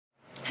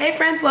Hey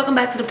friends, welcome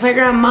back to the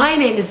playground. My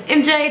name is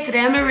MJ.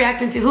 Today I'm gonna be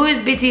reacting to Who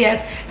is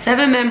BTS?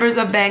 7 members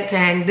of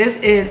Bangtan. This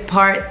is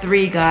part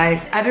 3,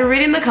 guys. I've been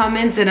reading the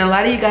comments and a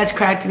lot of you guys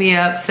cracked me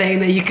up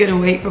saying that you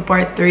couldn't wait for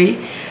part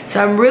 3.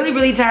 So I'm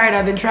really tired.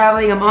 I've been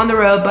traveling, I'm on the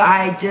road, but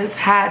I just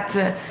had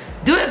to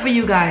do it for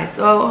you guys.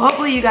 So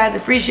hopefully you guys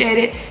appreciate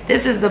it.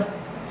 This is the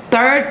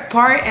third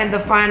part and the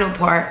final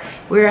part.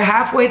 We're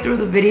halfway through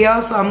the video,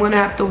 so I'm gonna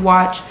have to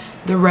watch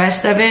the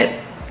rest of it.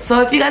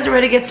 So if you guys are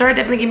ready to get started,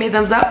 definitely give me a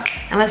thumbs up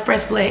and let's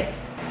press play.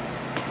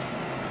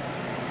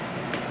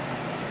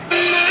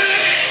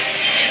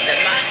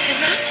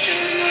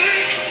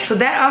 So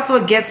that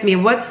also gets me.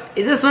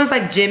 This one's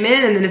like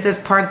Jimin and then it says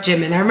Park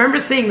Jimin. I remember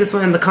seeing this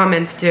one in the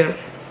comments too.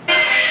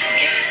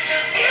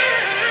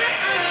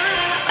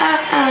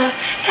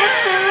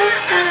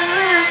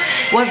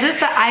 Was this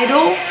the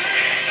Idol?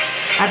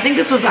 I think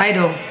this was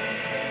Idol.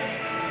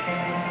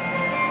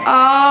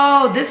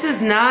 Oh, this is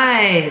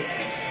nice.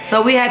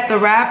 So we had the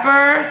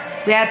rapper,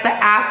 we had the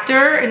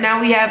actor, and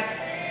now we have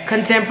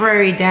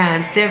contemporary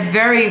dance. They're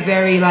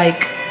very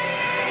like,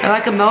 they're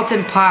like a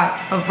melting pot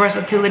of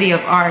versatility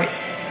of art.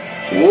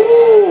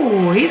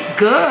 Ooh, he's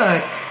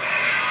good.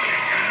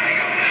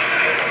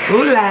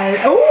 Ooh la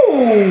la,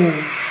 ooh.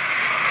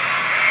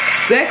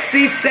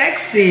 Sexy.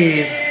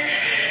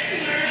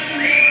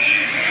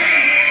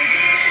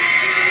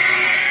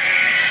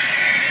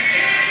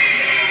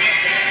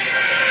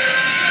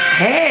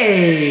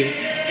 Hey.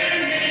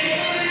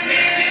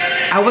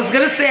 I was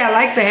gonna say I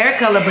like the hair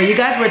color, but you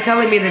guys were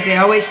telling me that they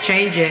always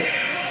change it.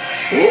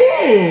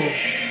 Ooh.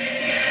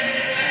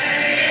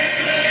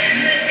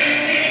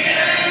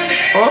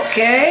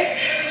 Okay.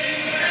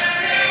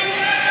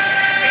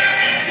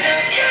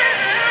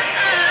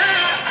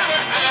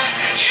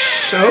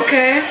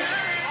 Okay.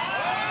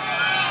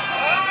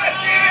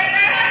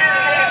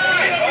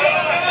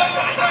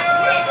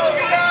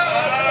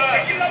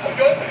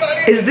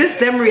 Is this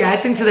them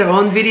reacting to their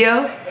own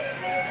video?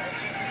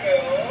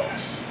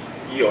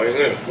 이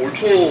여행을 올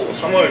초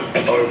 3월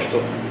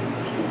 4월부터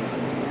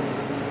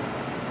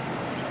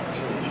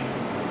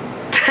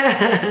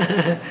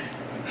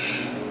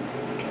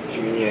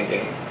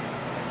지민이에게.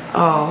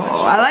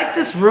 Oh, I like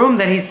this room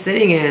that he's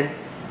sitting in.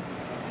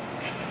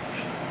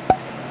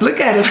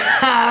 Look at him.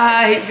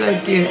 He's so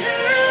cute.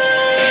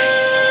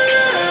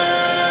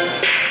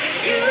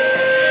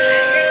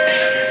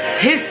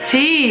 His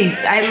teeth.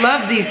 I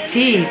love these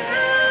teeth.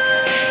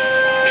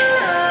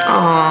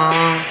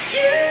 Aww.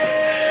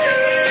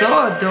 So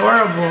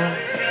adorable.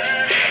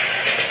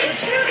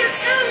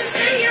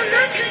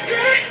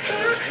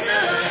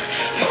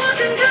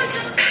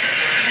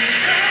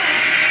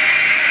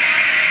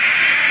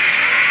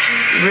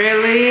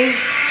 Really?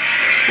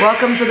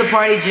 Welcome to the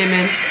party,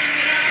 Jimin.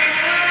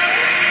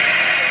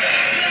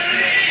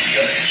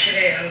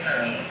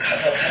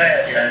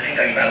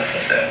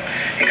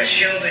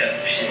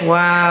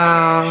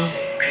 Wow.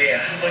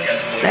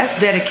 That's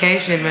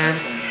dedication, man.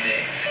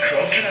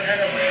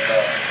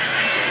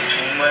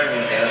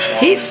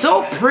 He's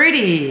so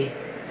pretty.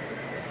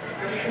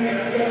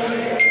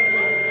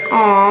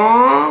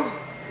 Aww.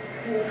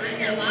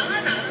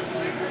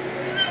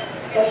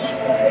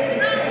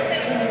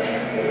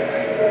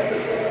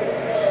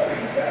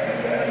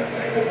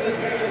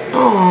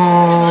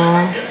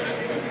 Aww.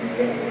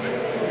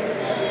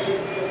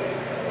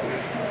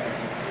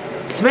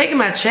 It's making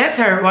my chest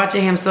hurt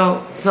watching him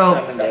so.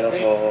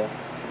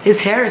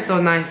 His hair is so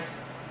nice.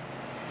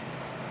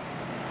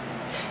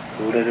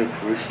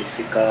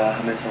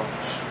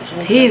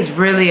 He's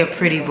really a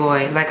pretty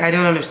boy. Like, I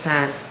don't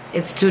understand.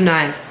 It's too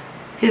nice.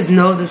 His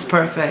nose is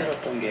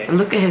perfect. And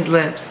look at his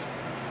lips.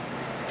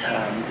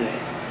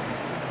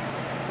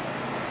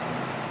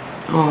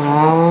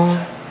 Aww.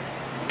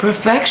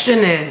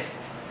 Perfectionist.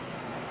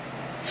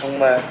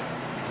 정말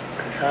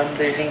그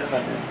사람들이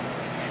생각하는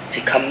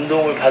제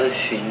감동을 받을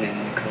수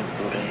있는 그런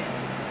노래,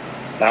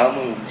 마음을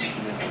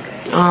움직이는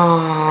노래.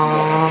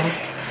 Aww.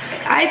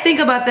 I think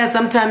about that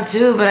sometimes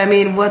too, but I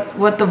mean,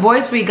 what the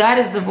voice we got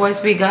is the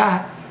voice we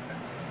got.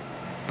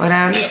 But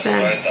I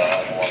understand.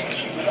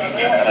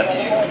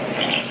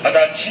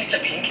 나 진짜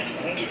비행기에서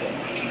공기도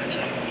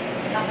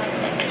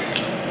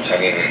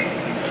자기는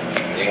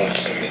이모.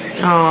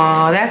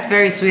 Oh, that's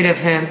very sweet of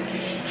him.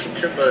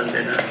 진짜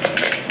빠른데 나.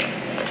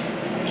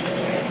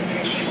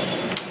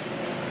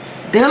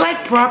 They're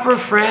like proper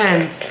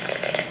friends.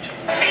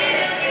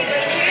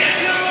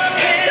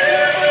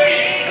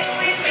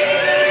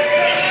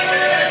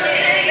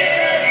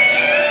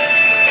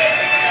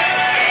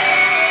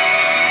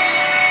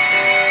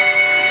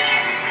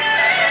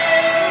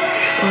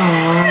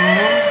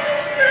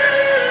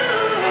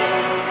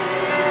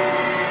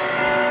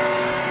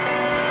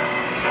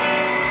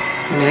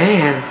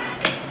 Man.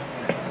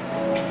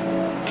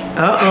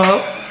 Uh-oh.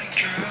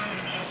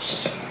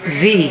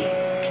 V.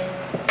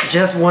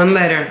 Just one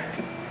letter.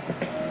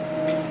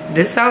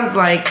 This sounds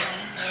like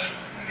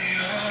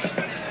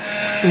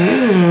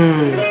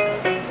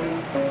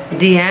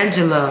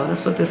D'Angelo.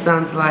 That's what this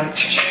sounds like.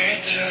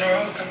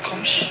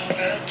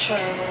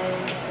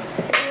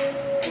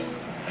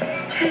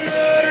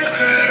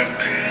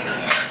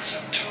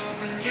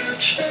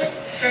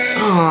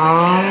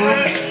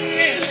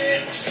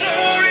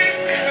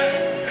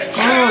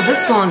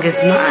 song is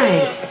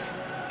nice.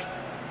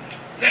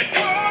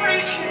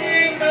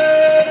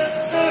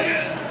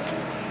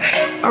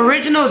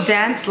 Original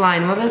dance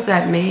line, what does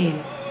that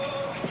mean?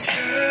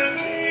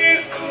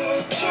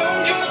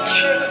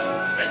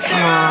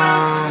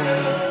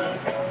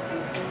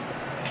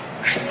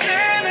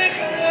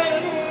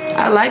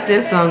 I like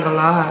this song a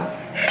lot.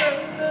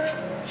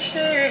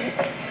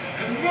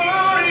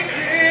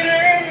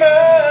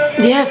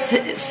 Yes,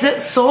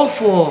 it's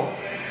soulful.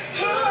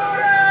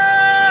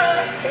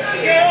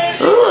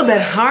 Ooh,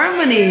 that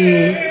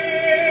harmony.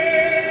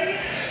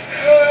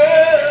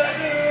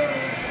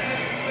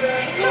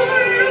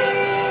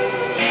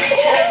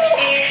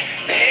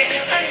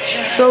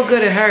 So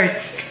good it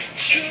hurts.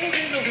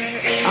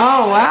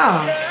 Oh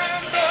wow.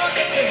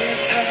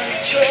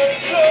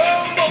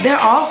 They're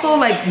also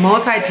like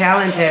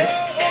multi-talented.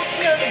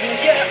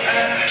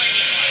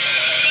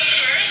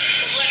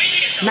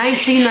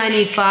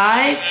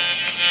 1995.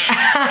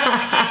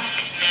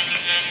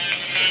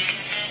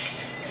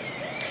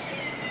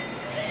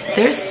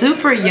 They're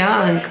super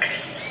young.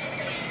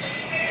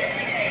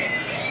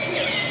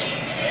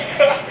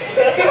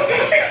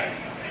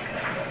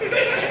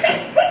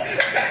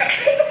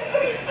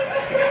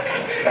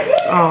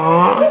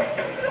 Aww.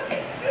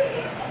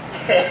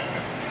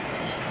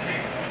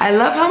 I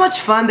love how much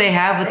fun they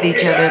have with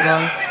each other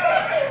though.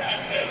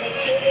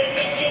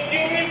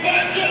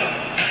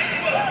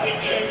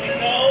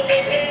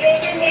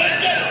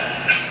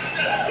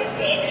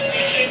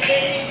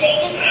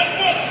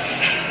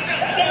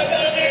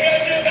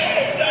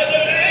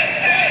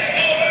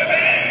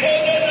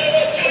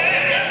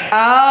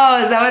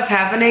 Oh, is that what's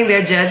happening?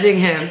 They're judging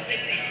him.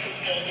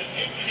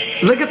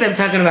 Look at them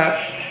talking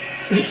about.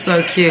 It's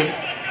so cute.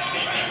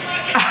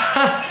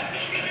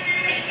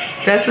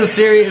 That's a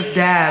serious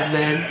dab,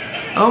 man.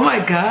 Oh my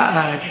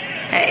god.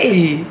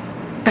 Hey.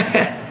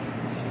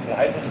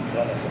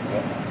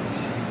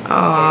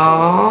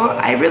 Oh,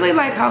 I really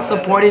like how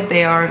supportive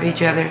they are of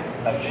each other.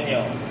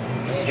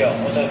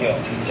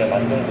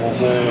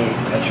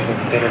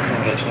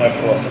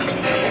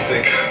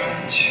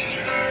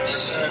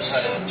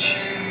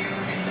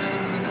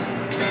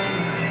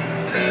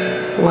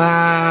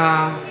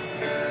 Wow.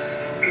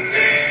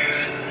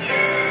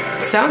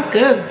 Sounds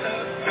good.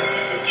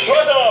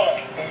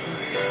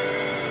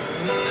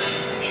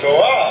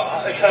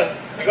 좋아. 자,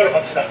 이걸로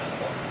갑시다.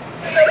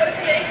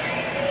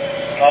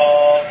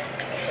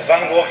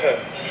 방고크.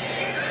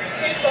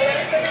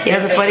 He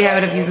has a funny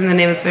habit of using the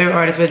name of his favorite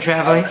artist when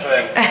traveling.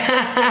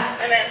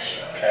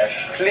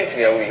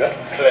 클린트냐고 이거?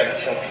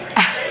 클린트.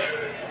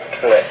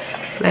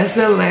 클린트. That's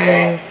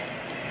hilarious.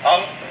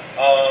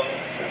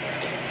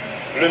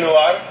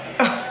 르누아르.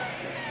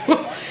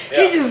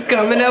 He's just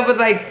coming up with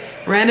like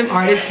random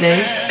artist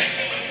names.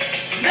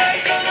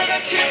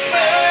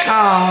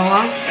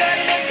 Aww.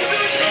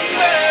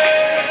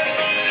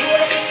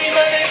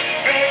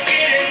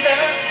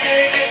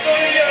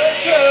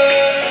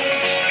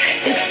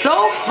 It's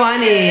so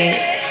funny.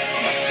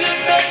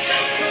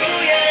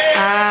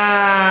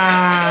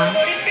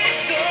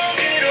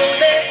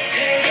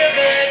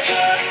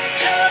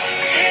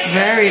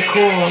 Very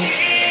cool.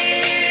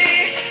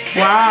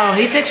 Wow,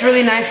 he takes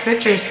really nice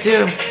pictures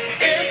too.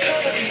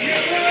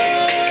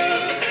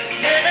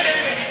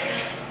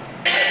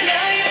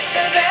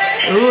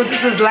 Ooh,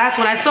 this is the last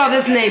one. I saw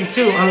this name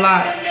too a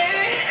lot.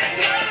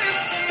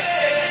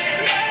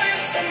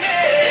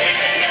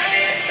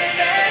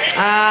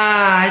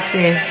 Ah, I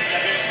see.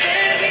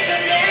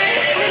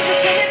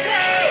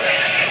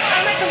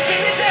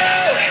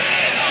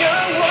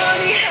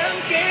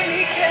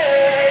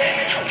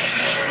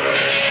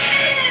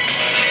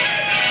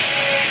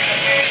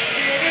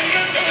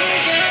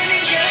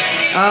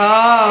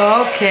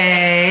 Oh,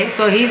 okay.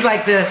 So he's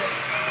like the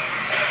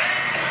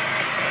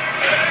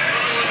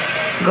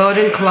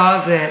golden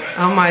closet.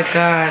 Oh my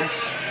god.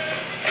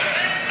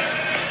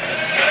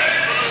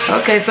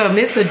 Okay, so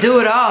Mr.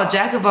 Do-It-All,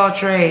 Jack of all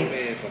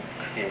trades.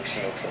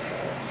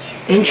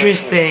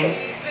 Interesting.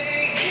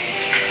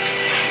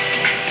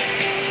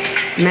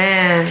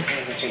 Man.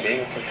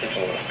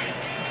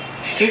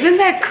 Isn't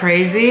that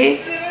crazy?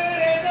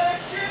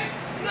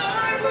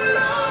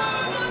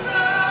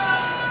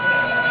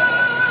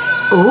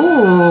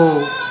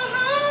 Ooh.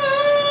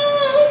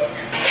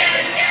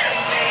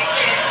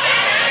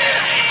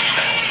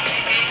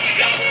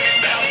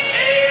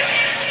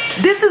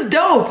 This is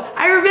dope.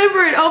 I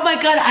remember it. Oh my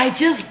god, I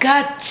just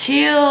got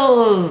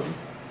chills.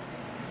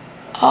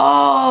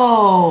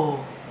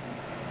 Oh.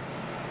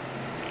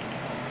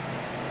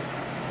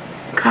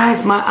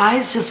 Guys, my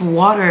eyes just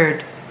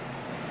watered.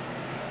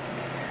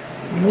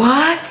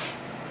 What?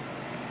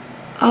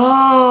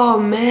 Oh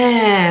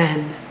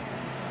man.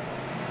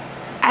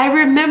 I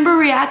remember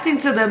reacting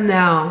to them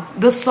now.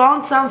 The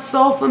song sounds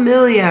so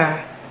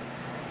familiar.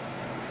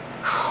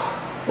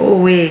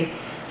 Oh wait,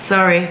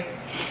 sorry.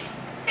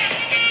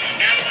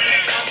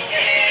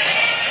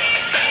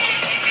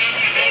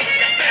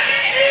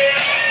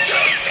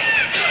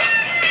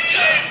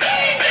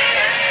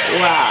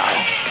 Wow.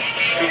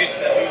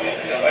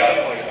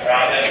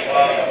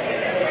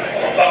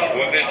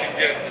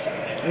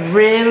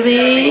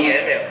 Really?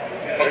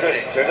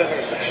 제일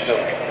잘생겼어, 진짜.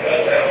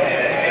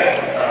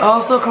 Oh,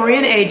 so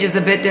Korean age is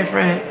a bit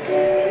different.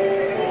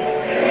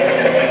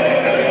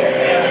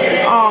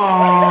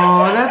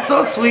 Oh, that's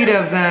so sweet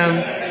of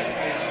them.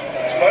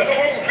 말도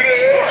걸고 그래.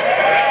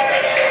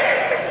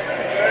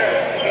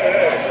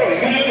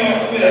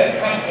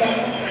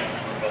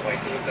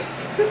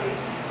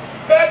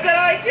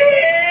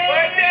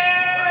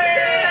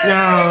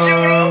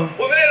 No.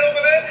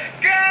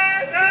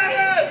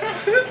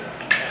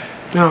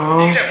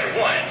 No. Example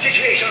 1,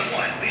 situation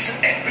 1,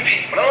 listen and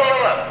repeat. 발은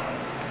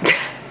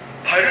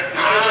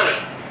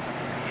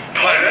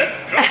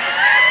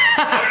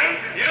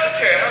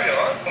이렇게 하면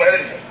해야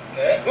되죠.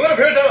 네. 오늘은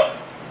배울 단어.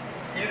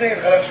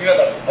 인생에서 가장 중요한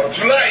단어 바로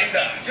줄라입니다.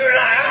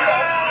 줄라.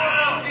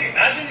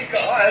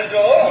 아십니까?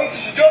 알죠. 무슨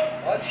뜻이죠?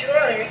 7월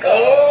아닙니까?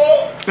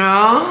 오.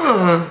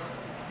 Oh.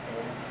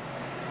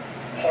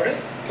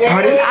 발은?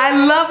 Pardon? I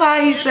love how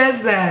he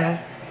says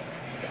that.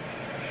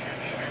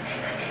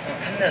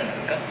 탐나는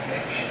건가? 네,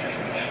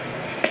 괜찮습니다.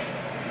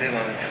 내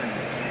마음에 타는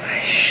냄새.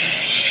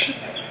 아이씨.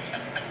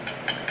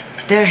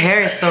 Their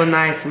hair is so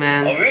nice,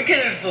 man. 왜 이렇게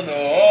됐어,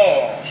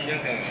 너?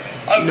 진영 때문에.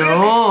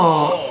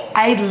 No,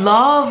 I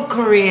love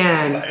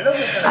Korean.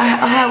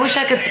 I wish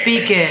I could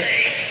speak it.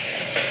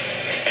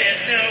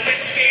 There's no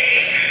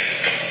escape.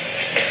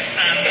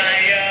 I'm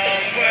my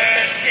own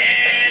worst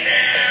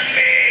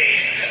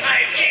enemy.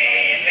 I've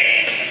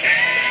given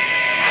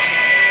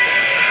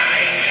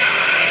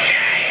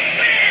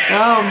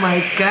Oh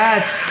my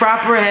God,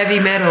 proper heavy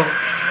metal.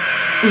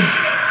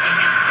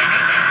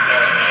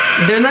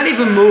 They're not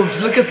even moved.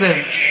 Look at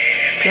them.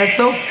 That's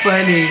so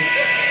funny.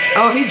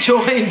 Oh, he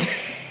joined.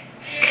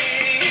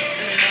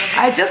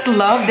 I just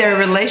love their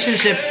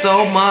relationship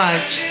so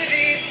much.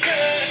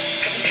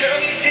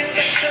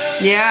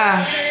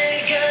 Yeah.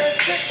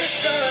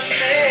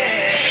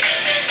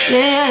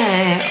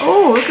 Yeah.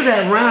 Oh, look at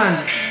that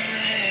run.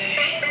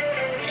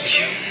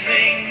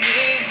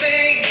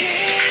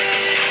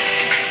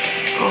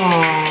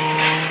 Oh.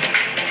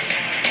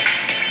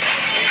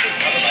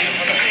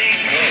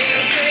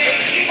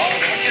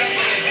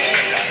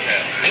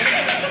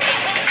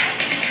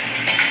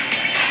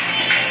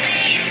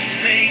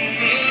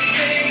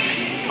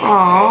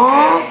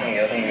 항상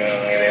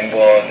 6명의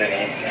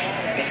멤버들이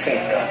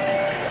있으니까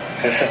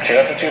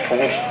제가 솔직히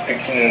보고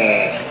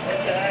느끼는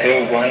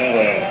배우고 하는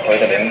거는 거의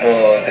다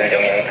멤버들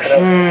영향이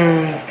크다고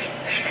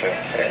싶어요.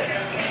 네.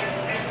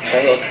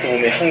 저는 어떻게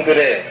보면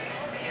형들의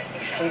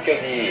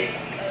성격이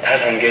다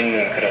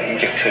담겨있는 그런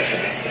임팩트일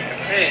수도 있어요.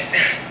 네.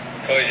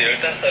 저 이제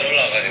 15살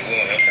올라와가지고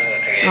옆에서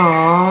되게 이제 뭐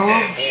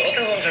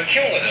어떻게 보면 잘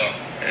키운 거죠.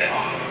 네.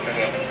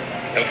 그래서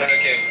옆에서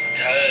이렇게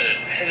잘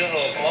해줘서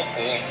고맙고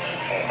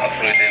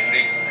앞으로 이제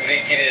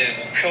우리끼리의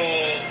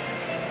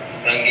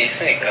목표라는 게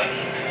있으니까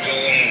좀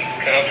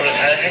그냥 앞으로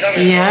잘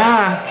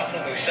해가면서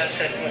앞으로도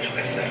시작했으면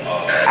좋겠어요.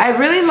 I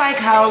really like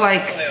how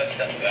like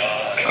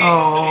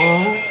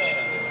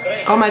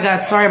oh my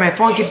God, sorry, my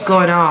phone keeps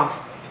going off.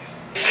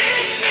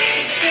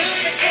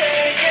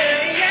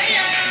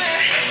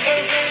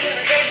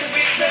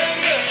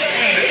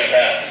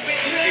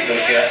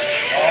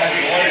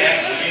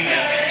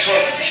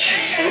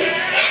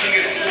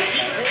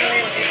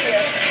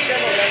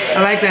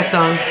 I like that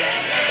song.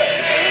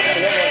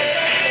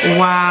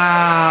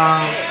 Wow.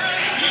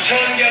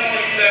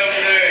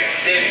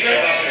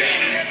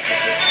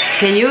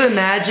 Can you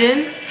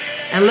imagine?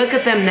 And look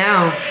at them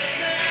now.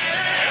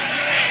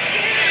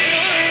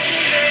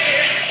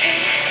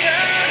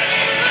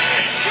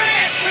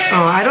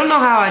 Oh, I don't know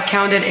how I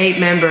counted 8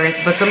 members,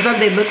 but sometimes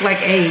they look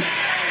like 8.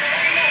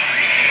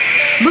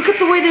 Look at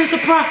the way they're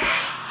surprised.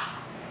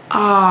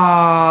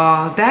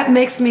 Oh, that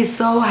makes me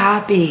so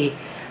happy.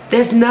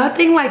 There's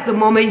nothing like the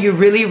moment you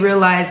really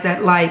realize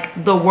that like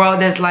the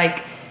world is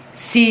like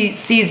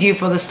sees you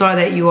for the star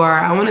that you are.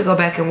 I want to go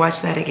back and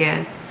watch that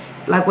again.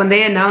 Like when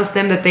they announced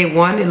them that they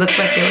won, it looks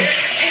like they were...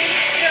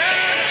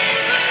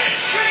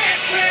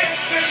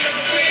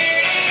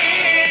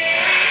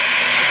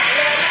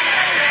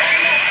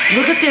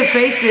 Look at their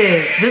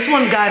faces. This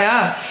one got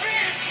up.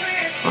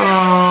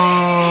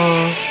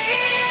 Oh.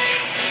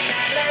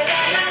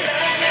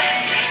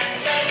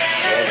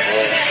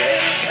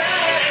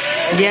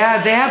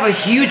 Yeah, they have a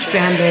huge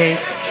fan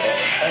base.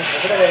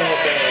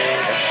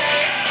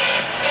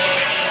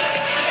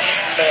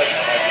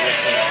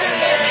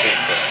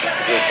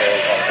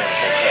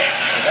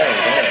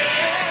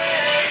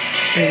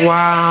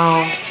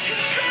 Wow.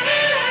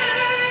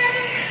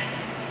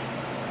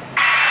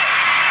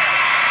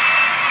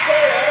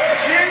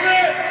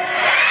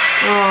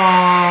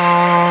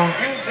 Oh.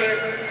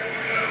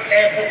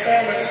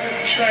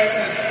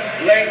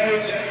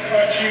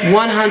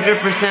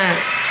 100%.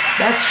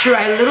 That's true.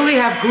 I literally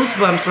have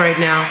goosebumps right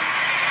now.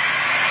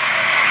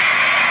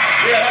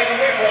 Yeah, like,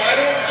 I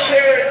don't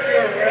care if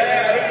you're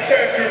red, I don't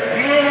care if you're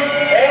blue,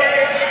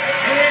 orange,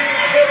 green,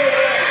 purple,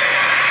 red.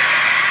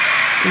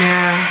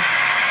 Yeah.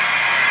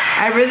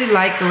 I really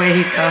like the way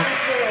he talks.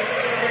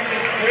 Celebrating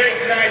this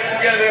great night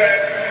together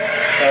at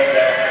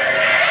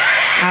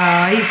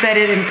He said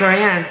it in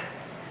Korean.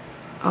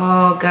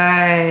 Oh,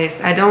 guys,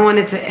 I don't want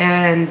it to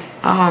end.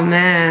 Oh,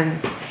 man.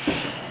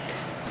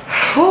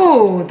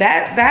 Oh,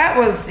 that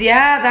was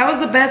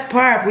the best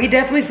part. We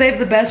definitely saved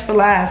the best for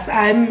last.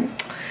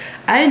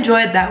 I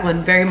enjoyed that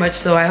one very much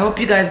so. I hope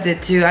you guys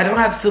did too. I don't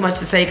have so much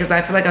to say because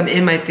I feel like I'm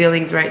in my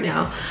feelings right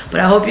now. But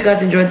I hope you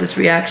guys enjoyed this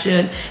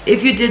reaction.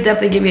 If you did,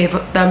 definitely give me a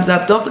thumbs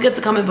up. Don't forget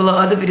to comment below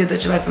other videos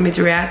that you'd like for me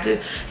to react to.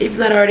 If you're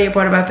not already a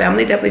part of my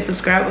family, definitely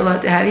subscribe. We'd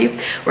love to have you.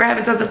 We're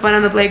having tons of fun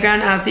on the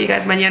playground. I'll see you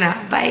guys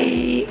mañana.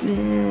 Bye.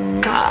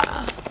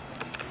 Mwah.